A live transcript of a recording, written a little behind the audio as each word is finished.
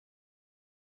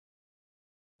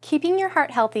Keeping your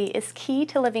heart healthy is key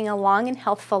to living a long and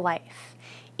healthful life.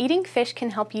 Eating fish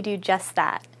can help you do just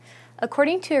that.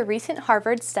 According to a recent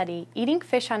Harvard study, eating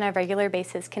fish on a regular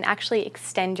basis can actually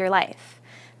extend your life.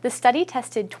 The study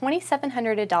tested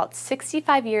 2,700 adults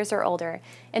 65 years or older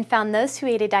and found those who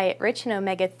ate a diet rich in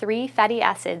omega-3 fatty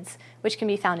acids, which can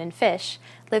be found in fish,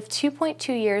 lived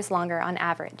 2.2 years longer on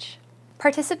average.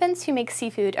 Participants who make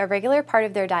seafood a regular part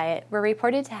of their diet were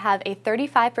reported to have a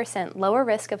 35% lower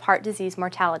risk of heart disease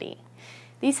mortality.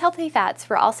 These healthy fats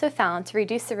were also found to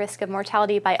reduce the risk of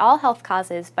mortality by all health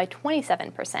causes by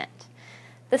 27%.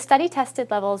 The study tested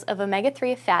levels of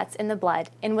omega-3 fats in the blood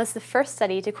and was the first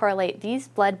study to correlate these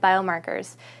blood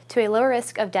biomarkers to a lower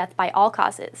risk of death by all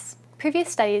causes. Previous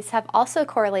studies have also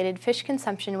correlated fish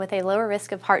consumption with a lower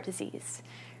risk of heart disease.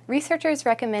 Researchers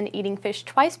recommend eating fish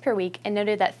twice per week and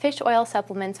noted that fish oil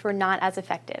supplements were not as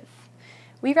effective.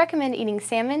 We recommend eating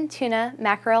salmon, tuna,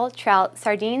 mackerel, trout,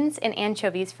 sardines, and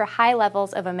anchovies for high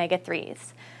levels of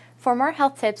omega-3s. For more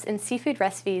health tips and seafood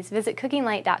recipes, visit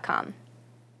cookinglight.com.